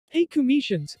Hey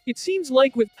Comicians, it seems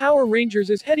like with Power Rangers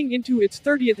is heading into its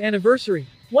 30th anniversary,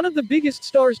 one of the biggest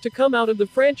stars to come out of the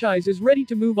franchise is ready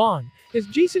to move on, as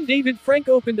Jason David Frank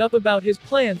opened up about his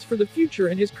plans for the future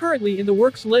and his currently in the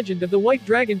works Legend of the White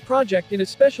Dragon project in a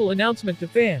special announcement to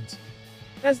fans.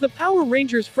 As the Power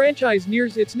Rangers franchise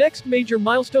nears its next major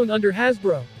milestone under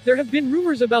Hasbro, there have been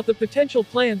rumors about the potential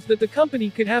plans that the company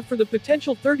could have for the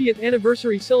potential 30th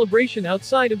anniversary celebration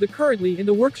outside of the currently in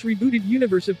the works rebooted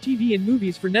universe of TV and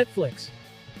movies for Netflix.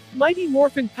 Mighty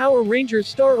Morphin Power Rangers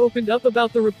star opened up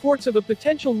about the reports of a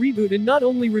potential reboot and not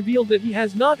only revealed that he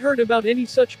has not heard about any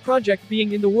such project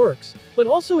being in the works, but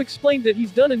also explained that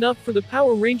he's done enough for the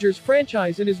Power Rangers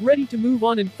franchise and is ready to move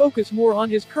on and focus more on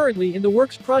his currently in the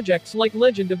works projects like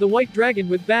Legend of the White Dragon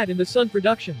with Bad in the Sun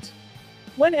Productions.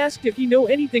 When asked if he know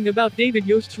anything about David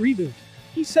Yost's reboot,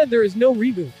 he said there is no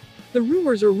reboot. The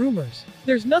rumors are rumors.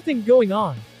 There's nothing going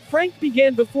on. Frank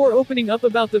began before opening up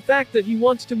about the fact that he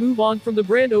wants to move on from the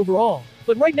brand overall,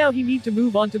 but right now he need to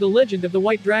move on to the Legend of the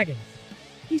White Dragon.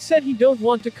 He said he don't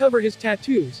want to cover his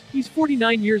tattoos, he's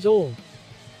 49 years old.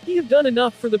 He have done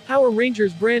enough for the Power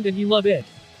Rangers brand and he love it.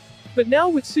 But now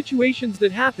with situations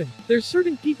that happen, there's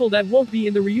certain people that won't be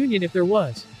in the reunion if there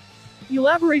was.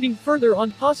 Elaborating further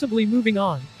on possibly moving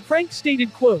on, Frank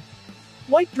stated quote,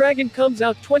 "White Dragon comes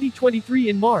out 2023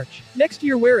 in March, next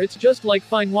year where it's just like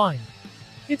fine wine.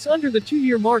 It's under the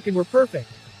 2-year mark and we're perfect.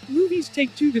 Movies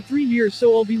take 2 to 3 years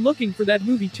so I'll be looking for that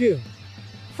movie too."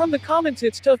 From the comments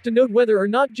it's tough to note whether or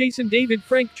not Jason David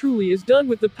Frank truly is done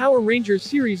with the Power Rangers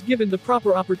series given the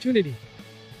proper opportunity.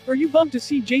 Are you bummed to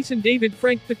see Jason David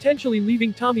Frank potentially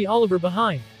leaving Tommy Oliver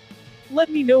behind? Let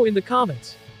me know in the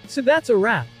comments. So that's a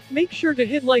wrap. Make sure to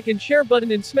hit like and share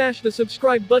button and smash the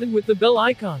subscribe button with the bell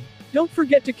icon. Don't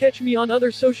forget to catch me on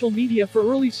other social media for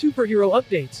early superhero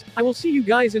updates. I will see you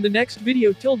guys in the next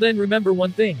video. Till then remember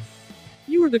one thing.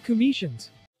 You are the Comicians.